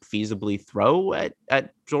can feasibly throw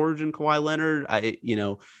at George and Kawhi Leonard.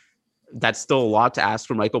 That's still a lot to ask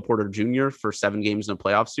for Michael Porter Jr. for 7 games in a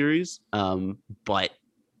playoff series. But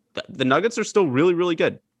the Nuggets are still really, really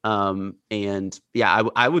good. And yeah,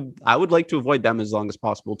 I would like to avoid them as long as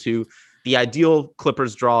possible too. The ideal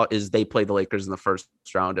Clippers draw is they play the Lakers in the first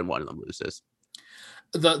round and one of them loses.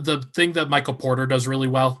 The thing that Michael Porter does really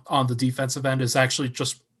well on the defensive end is actually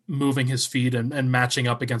just moving his feet and matching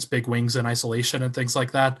up against big wings in isolation and things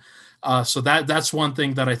like that. So that's one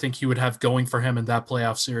thing that I think he would have going for him in that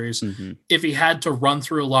playoff series. Mm-hmm. If he had to run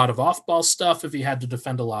through a lot of off-ball stuff, if he had to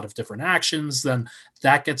defend a lot of different actions, then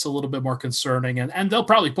that gets a little bit more concerning. And they'll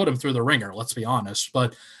probably put him through the ringer, let's be honest.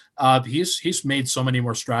 But he's made so many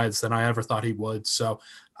more strides than I ever thought he would. So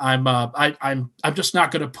I'm just not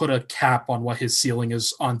going to put a cap on what his ceiling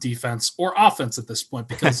is on defense or offense at this point,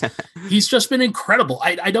 because he's just been incredible.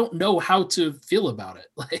 I don't know how to feel about it.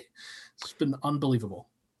 Like, it's been unbelievable.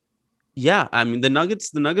 Yeah, I mean, the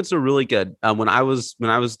Nuggets are really good. When I was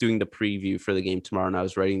doing the preview for the game tomorrow and I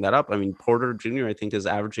was writing that up, I mean, Porter Jr. I think is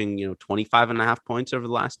averaging 25.5 points over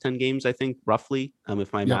the last 10 games, I think, roughly,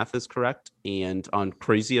 if my math is correct, and on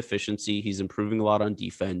crazy efficiency. He's improving a lot on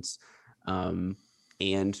defense. And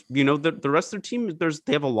the rest of their team,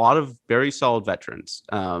 they have a lot of very solid veterans.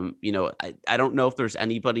 I don't know if there's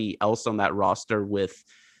anybody else on that roster with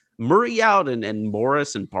Murray out and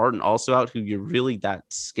Morris and Barton also out who you're really that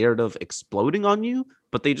scared of exploding on you,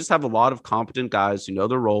 but they just have a lot of competent guys who know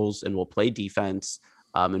their roles and will play defense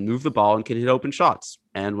and move the ball and can hit open shots.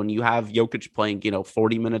 And when you have Jokic playing,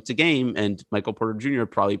 40 minutes a game and Michael Porter Jr.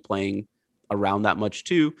 probably playing around that much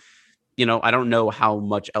too, I don't know how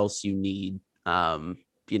much else you need. It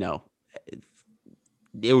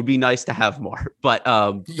would be nice to have more, but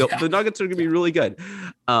the Nuggets are going to be really good.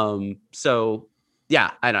 So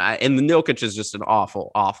yeah, I know. And the Jokic is just an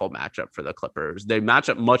awful, awful matchup for the Clippers. They match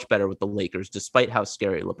up much better with the Lakers, despite how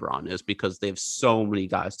scary LeBron is, because they have so many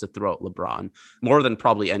guys to throw at LeBron, more than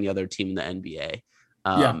probably any other team in the NBA.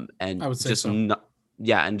 And I would say just so.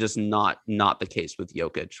 And just not the case with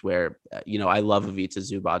Jokic, where I love Ivica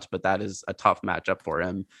Zubac, but that is a tough matchup for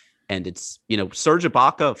him. And it's, Serge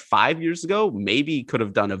Ibaka 5 years ago maybe could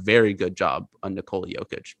have done a very good job on Nikola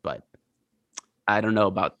Jokic, but I don't know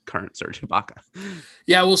about current Serge Ibaka.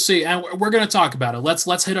 Yeah, we'll see. And we're going to talk about it.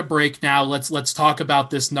 Let's hit a break now. Let's talk about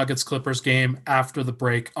this Nuggets Clippers game after the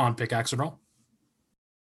break on Pickaxe and Roll.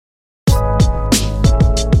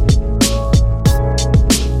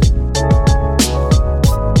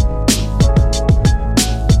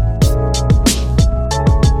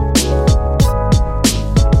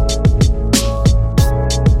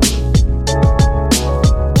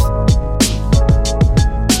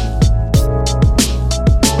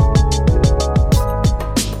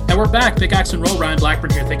 Back, Pickaxe and Roll. Ryan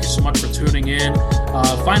Blackburn here. Thank you so much for tuning in.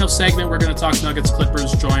 Final segment, we're going to talk Nuggets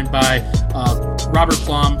Clippers, joined by Robert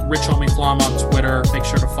Flom, Rich Homie Flom on Twitter. Make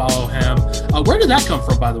sure to follow him. Where did that come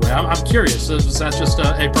from, by the way? I'm curious. Was that just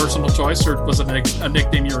a personal choice, or was it a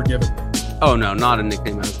nickname you were given? Oh, no, not a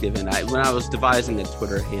nickname I was given. When I was devising a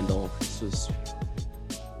Twitter handle, this was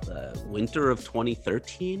the winter of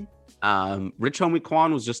 2013. Rich Homie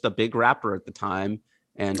Quan was just a big rapper at the time.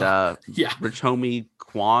 And Rich Homie,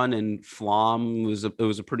 Quan, and Flom it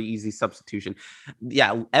was a pretty easy substitution.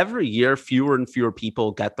 Yeah, every year fewer and fewer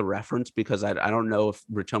people get the reference, because I don't know if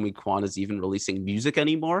Rich Homie Quan is even releasing music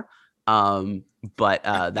anymore. But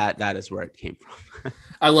that is where it came from.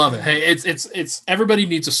 I love it. Hey, it's everybody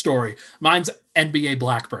needs a story. Mine's NBA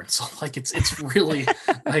Blackburn. So it's really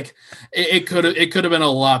like it could have been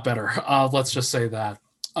a lot better. Let's just say that.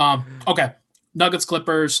 Okay, Nuggets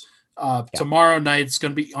Clippers. Tomorrow night, it's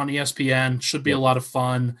going to be on ESPN. Should be a lot of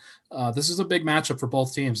fun. This is a big matchup for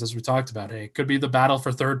both teams, as we talked about. Hey, it could be the battle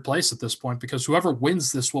for third place at this point because whoever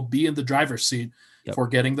wins this will be in the driver's seat for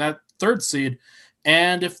getting that third seed.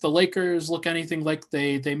 And if the Lakers look anything like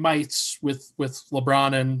they might with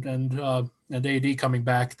LeBron and AD coming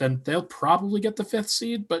back, then they'll probably get the fifth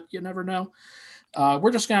seed. But you never know.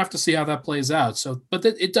 We're just gonna have to see how that plays out. So, but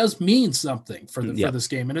it does mean something for this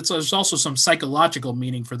game, and there's also some psychological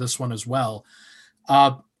meaning for this one as well.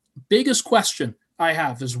 Biggest question I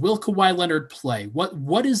have is, will Kawhi Leonard play?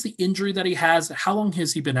 What is the injury that he has? How long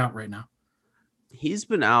has he been out right now? He's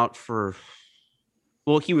been out for,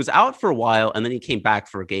 well, he was out for a while and then he came back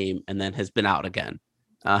for a game and then has been out again.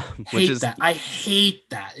 I hate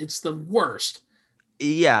that. It's the worst.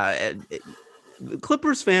 Yeah.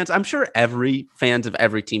 Clippers fans, I'm sure fans of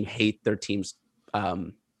every team hate their team's,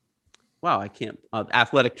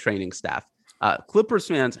 athletic training staff. Clippers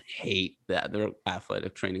fans hate their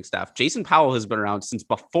athletic training staff. Jason Powell has been around since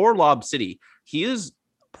before Lob City. He is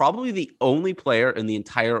probably the only person in the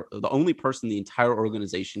entire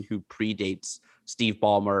organization who predates Steve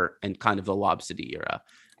Ballmer and kind of the Lob City era.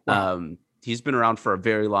 Wow. He's been around for a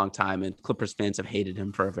very long time, and Clippers fans have hated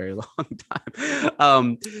him for a very long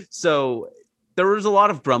time. So there was a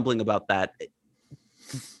lot of grumbling about that.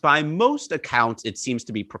 By most accounts, it seems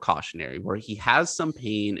to be precautionary, where he has some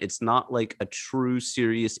pain. It's not like a true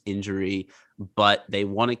serious injury, but they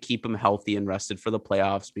want to keep him healthy and rested for the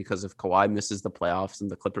playoffs, because if Kawhi misses the playoffs,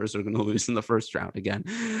 and the Clippers are going to lose in the first round again,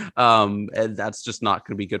 and that's just not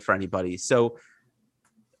going to be good for anybody. So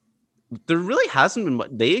there really hasn't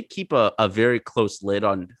been. They keep a very close lid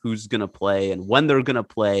on who's going to play and when they're going to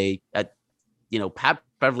play. Pat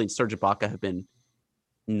Beverly and Serge Ibaka have been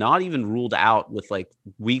not even ruled out with like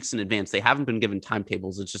weeks in advance. They haven't been given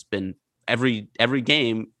timetables. It's just been every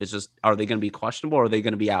game. It's just, are they going to be questionable or are they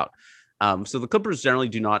going to be out? So the Clippers generally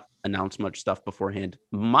do not announce much stuff beforehand.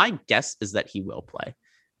 My guess is that he will play.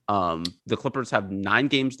 The Clippers have 9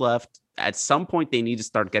 games left. At some point, they need to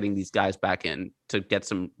start getting these guys back in to get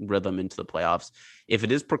some rhythm into the playoffs. If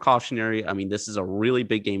it is precautionary, I mean, this is a really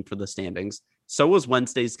big game for the standings. So was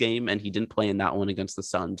Wednesday's game, and he didn't play in that one against the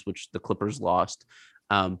Suns, which the Clippers lost.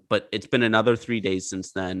 But it's been another 3 days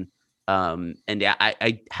since then. And yeah,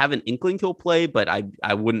 I have an inkling he'll play, but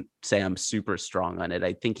I wouldn't say I'm super strong on it.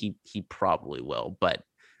 I think he probably will, but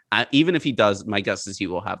even if he does, my guess is he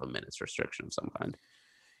will have a minutes restriction of some kind.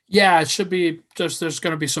 Yeah, it should be just, there's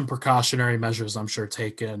going to be some precautionary measures, I'm sure,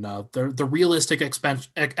 taken. The realistic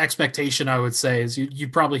expectation, I would say, is you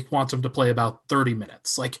probably want him to play about 30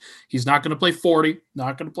 minutes. Like, he's not going to play 40,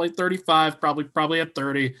 not going to play 35, probably at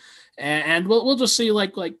 30. And we'll just see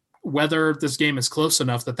like whether this game is close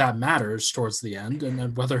enough that matters towards the end, and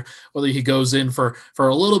then whether he goes in for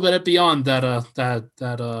a little bit beyond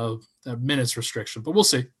that minutes restriction. But we'll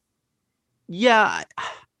see. Yeah,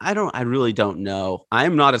 I really don't know.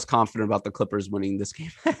 I'm not as confident about the Clippers winning this game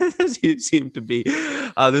as you seem to be.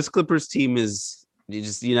 This Clippers team is,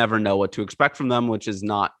 you never know what to expect from them, which is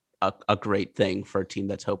not a great thing for a team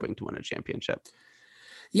that's hoping to win a championship.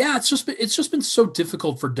 Yeah, it's just been so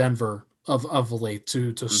difficult for Denver of late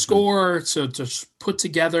to score, to put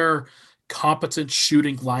together competent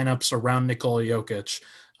shooting lineups around Nikola Jokic.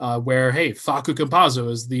 Where, hey, Facu Campazzo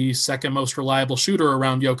is the second most reliable shooter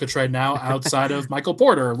around Jokic right now, outside of Michael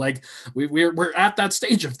Porter. Like, we're at that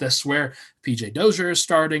stage of this where PJ Dozier is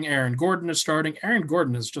starting, Aaron Gordon is starting. Aaron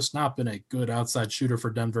Gordon has just not been a good outside shooter for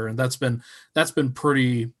Denver, and that's been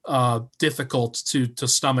pretty difficult to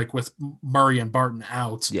stomach with Murray and Barton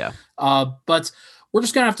out. Yeah, but we're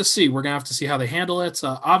just going to have to see. We're going to have to see how they handle it.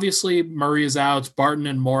 Obviously, Murray is out. Barton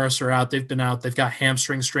and Morris are out. They've been out. They've got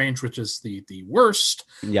hamstring strain, which is the worst.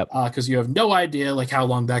 Yep. Because you have no idea like how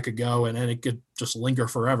long that could go, and it could just linger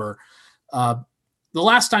forever. The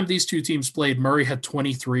last time these two teams played, Murray had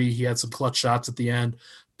 23. He had some clutch shots at the end.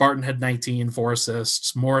 Barton had 19, 4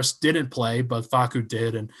 assists. Morris didn't play, but Facu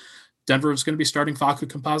did. And Denver is going to be starting Facu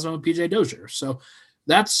Campazzo and PJ Dozier. So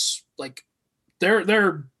that's like, there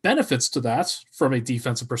are benefits to that from a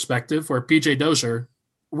defensive perspective, where PJ Dozier,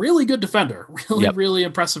 really good defender, really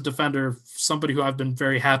impressive defender, somebody who I've been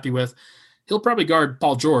very happy with. He'll probably guard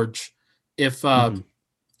Paul George if they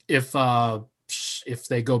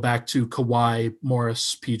go back to Kawhi,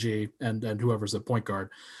 Morris, PJ, and whoever's the point guard.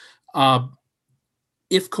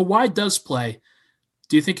 If Kawhi does play,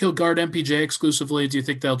 do you think he'll guard MPJ exclusively? Do you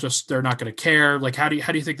think they're not going to care? Like, how do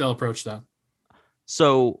you think they'll approach that?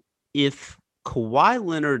 So if Kawhi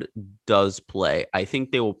Leonard does play, I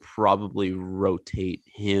think they will probably rotate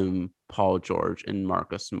him, Paul George, and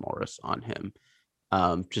Marcus Morris on him.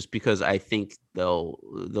 Just because I think they'll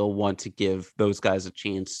want to give those guys a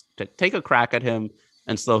chance to take a crack at him.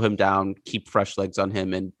 and slow him down, keep fresh legs on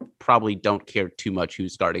him, and probably don't care too much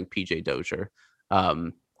who's guarding PJ Dozier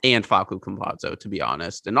and Facu Campazzo, to be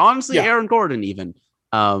honest. And honestly, Yeah. Aaron Gordon even.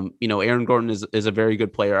 Aaron Gordon is a very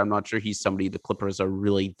good player. I'm not sure he's somebody the Clippers are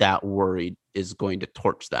really that worried is going to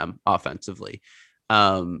torch them offensively.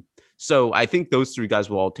 So I think those three guys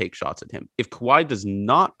will all take shots at him. If Kawhi does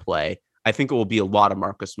not play, I think it will be a lot of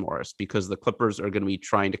Marcus Morris because the Clippers are going to be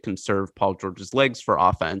trying to conserve Paul George's legs for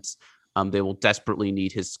offense. They will desperately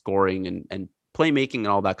need his scoring and playmaking and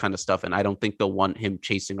all that kind of stuff. And I don't think they'll want him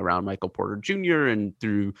chasing around Michael Porter Jr. and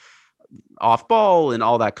through off ball and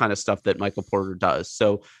all that kind of stuff that Michael Porter does.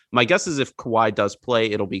 So my guess is if Kawhi does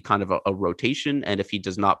play, it'll be kind of a rotation. And if he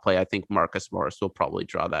does not play, I think Marcus Morris will probably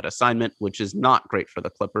draw that assignment, which is not great for the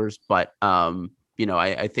Clippers. But,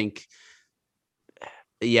 I think,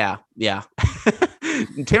 yeah.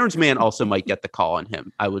 Terrence Mann also might get the call on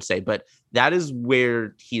him, I would say, but that is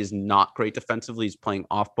where he is not great defensively. He's playing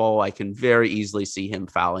off ball. I can very easily see him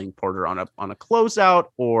fouling Porter on a closeout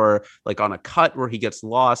or like on a cut where he gets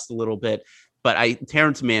lost a little bit. But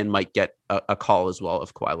Terrence Mann might get a call as well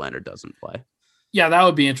if Kawhi Leonard doesn't play. Yeah, that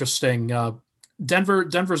would be interesting.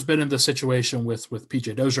 Denver's been in the situation with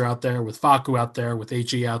PJ Dozier out there, with Facu out there, with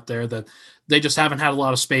AG out there, that they just haven't had a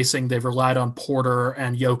lot of spacing. They've relied on Porter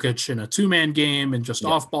and Jokic in a two-man game and just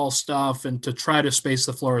off-ball stuff and to try to space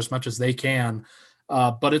the floor as much as they can.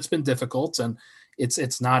 But it's been difficult, and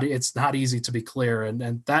it's not easy, to be clear.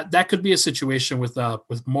 And that could be a situation with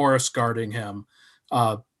Morris guarding him,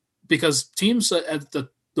 because teams at the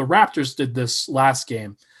Raptors did this last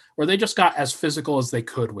game where they just got as physical as they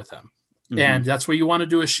could with him. Mm-hmm. And that's what you want to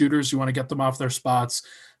do as shooters. You want to get them off their spots.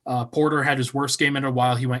 Porter had his worst game in a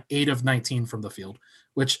while. He went 8 of 19 from the field,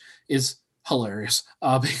 which is hilarious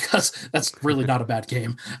because that's really not a bad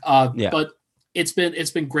game. But it's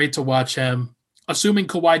been great to watch him. Assuming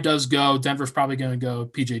Kawhi does go, Denver's probably going to go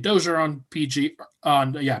PJ Dozier on PG,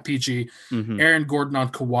 mm-hmm. Aaron Gordon on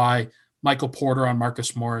Kawhi, Michael Porter on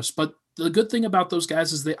Marcus Morris. But the good thing about those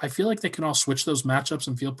guys is I feel like they can all switch those matchups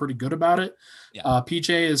and feel pretty good about it. Yeah. PJ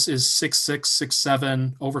is 6'6",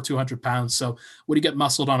 6'7", over 200 pounds. So would he get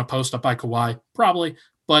muscled on a post up by Kawhi? Probably,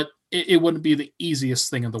 but it wouldn't be the easiest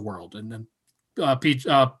thing in the world. And then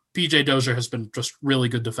PJ Dozier has been just really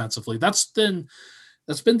good defensively. That's been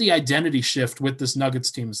the identity shift with this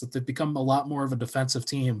Nuggets team, is that they've become a lot more of a defensive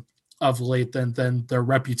team of late than their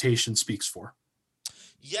reputation speaks for.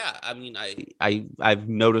 Yeah, I mean, I've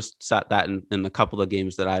noticed that in a couple of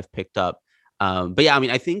games that I've picked up. But yeah, I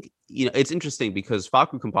mean, I think, it's interesting because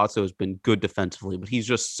Facu Campazzo has been good defensively, but he's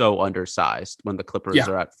just so undersized when the Clippers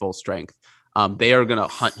are at full strength. They are going to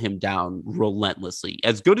hunt him down relentlessly.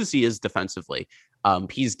 As good as he is defensively,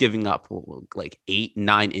 he's giving up like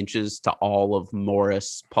 8-9 inches to all of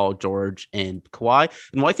Morris, Paul George, and Kawhi.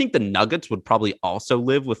 And I think the Nuggets would probably also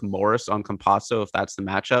live with Morris on Campazzo if that's the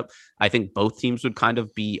matchup. I think both teams would kind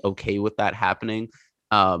of be okay with that happening.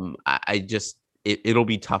 It'll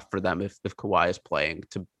be tough for them if Kawhi is playing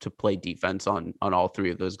to play defense on all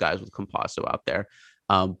three of those guys with Campazzo out there.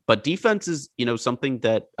 But defense is, something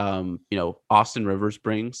that, Austin Rivers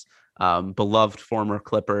brings, beloved former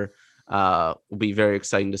Clipper. Will be very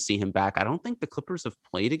exciting to see him back. I don't think the Clippers have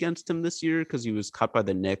played against him this year because he was cut by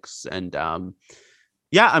the Knicks. And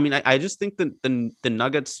I just think that the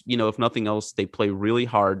Nuggets, if nothing else, they play really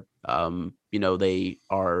hard. They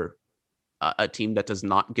are a team that does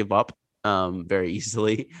not give up very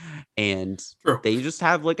easily. And they just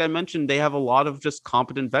have, like I mentioned, they have a lot of just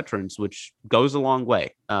competent veterans, which goes a long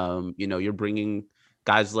way. You're bringing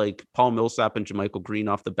guys like Paul Millsap and JaMychal Green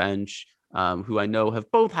off the bench, who I know have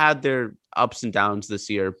both had their ups and downs this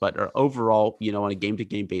year, but are overall, on a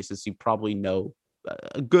game-to-game basis, you probably know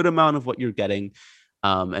a good amount of what you're getting.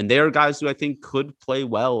 And they are guys who I think could play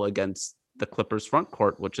well against the Clippers front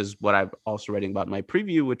court, which is what I'm also writing about in my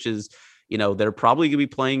preview, which is, they're probably going to be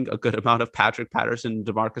playing a good amount of Patrick Patterson,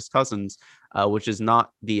 DeMarcus Cousins, which is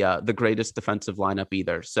not the greatest defensive lineup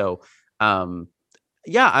either. So, I'm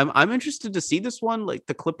interested to see this one. Like,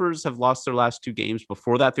 the Clippers have lost their last 2 games.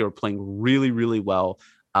 Before that, they were playing really, really well.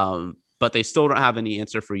 But they still don't have any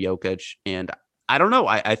answer for Jokic. And I don't know.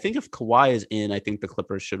 I think if Kawhi is in, I think the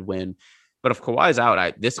Clippers should win. But if Kawhi is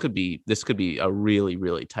out, this could be a really,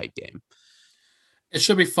 really tight game. It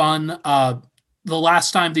should be fun. The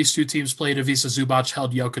last time these two teams played, Ivica Zubac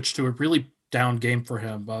held Jokic to a really down game for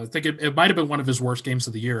him. I think it might have been one of his worst games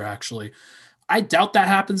of the year, actually. I doubt that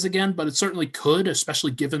happens again, but it certainly could,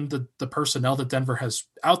 especially given the personnel that Denver has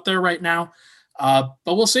out there right now. But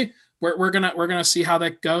we'll see. We're gonna see how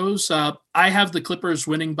that goes. I have the Clippers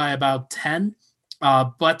winning by about 10,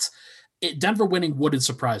 but Denver winning wouldn't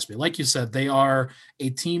surprise me. Like you said, they are a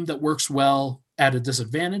team that works well at a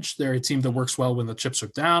disadvantage. They're a team that works well when the chips are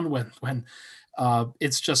down. When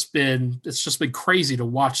it's just been crazy to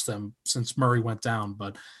watch them since Murray went down.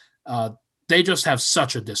 But they just have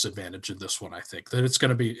such a disadvantage in this one. I think that it's going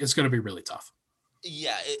to be really tough.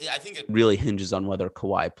 Yeah, I think it really hinges on whether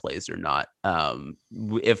Kawhi plays or not.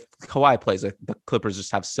 If Kawhi plays, the Clippers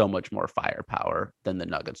just have so much more firepower than the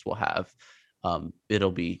Nuggets will have.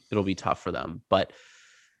 It'll be tough for them. But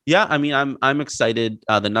yeah, I mean, I'm excited.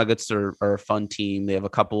 The Nuggets are a fun team. They have a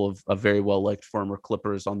couple of very well liked former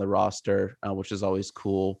Clippers on the roster, which is always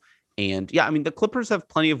cool. And yeah, I mean, the Clippers have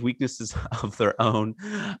plenty of weaknesses of their own,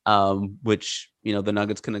 which, the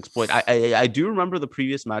Nuggets can exploit. I do remember the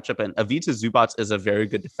previous matchup, and Ivica Zubac is a very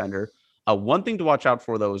good defender. One thing to watch out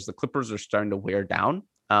for, though, is the Clippers are starting to wear down,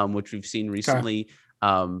 which we've seen recently.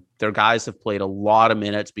 Okay. Their guys have played a lot of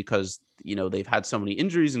minutes because, they've had so many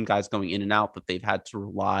injuries and guys going in and out that they've had to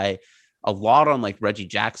rely a lot on like Reggie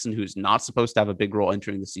Jackson, who's not supposed to have a big role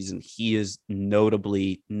entering the season. He is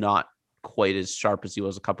notably not quite as sharp as he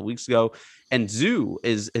was a couple weeks ago, and Zoo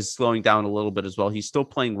is slowing down a little bit as well. He's still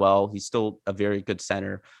playing well. He's still a very good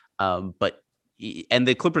center, and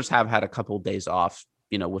the Clippers have had a couple of days off,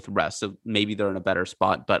 with rest, so maybe they're in a better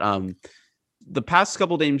spot. But the past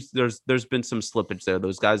couple of games, there's been some slippage there.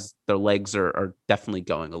 Those guys, their legs are definitely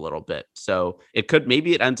going a little bit, so it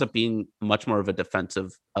ends up being much more of a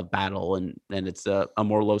defensive battle, and it's a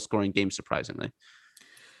more low scoring game, surprisingly.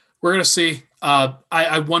 We're going to see.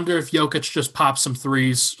 I wonder if Jokic just pops some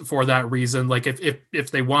threes for that reason. Like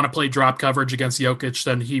if they want to play drop coverage against Jokic,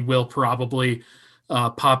 then he will probably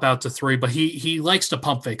pop out to three. But he likes to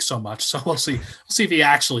pump fake so much. So we'll see. We'll see if he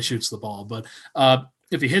actually shoots the ball. But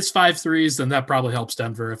if he hits 5 threes, then that probably helps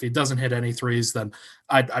Denver. If he doesn't hit any threes, then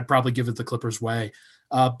I'd probably give it the Clippers' way.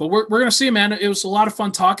 But we're going to see, man. It was a lot of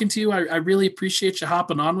fun talking to you. I really appreciate you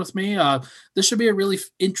hopping on with me. This should be a really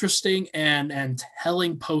interesting and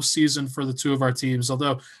telling postseason for the two of our teams,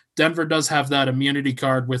 although Denver does have that immunity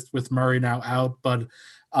card with Murray now out. But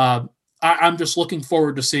I'm just looking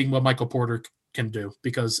forward to seeing what Michael Porter can do,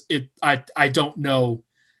 because I don't know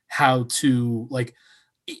how to, like,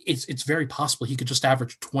 it's very possible he could just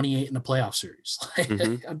average 28 in a playoff series.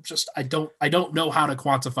 Mm-hmm. I don't know how to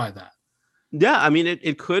quantify that. Yeah, I mean,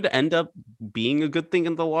 it could end up being a good thing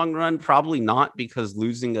in the long run. Probably not, because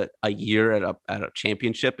losing a year at a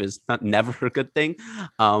championship is never a good thing.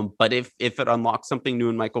 But if it unlocks something new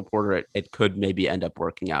in Michael Porter, it could maybe end up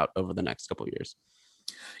working out over the next couple of years.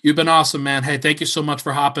 You've been awesome, man. Hey, thank you so much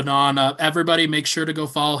for hopping on. Everybody, make sure to go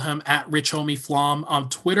follow him at RichHomieFlom on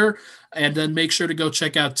Twitter, and then make sure to go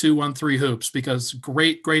check out 213 Hoops, because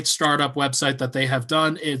great startup website that they have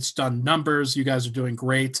done. It's done numbers. You guys are doing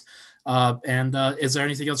great. And is there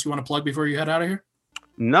anything else you want to plug before you head out of here?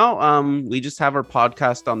 No, we just have our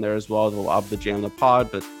podcast on there as well, the Lob the Jam the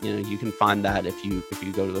Pod, but you can find that if you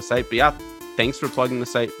go to the site. But yeah, thanks for plugging the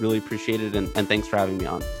site. Really appreciate it, and thanks for having me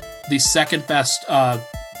on. The second best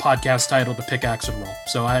podcast title to Pickaxe and Roll.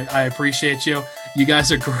 So I appreciate you. You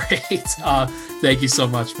guys are great. Thank you so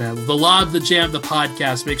much, man. The Lob the Jam the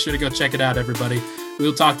Podcast. Make sure to go check it out, everybody.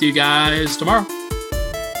 We'll talk to you guys tomorrow.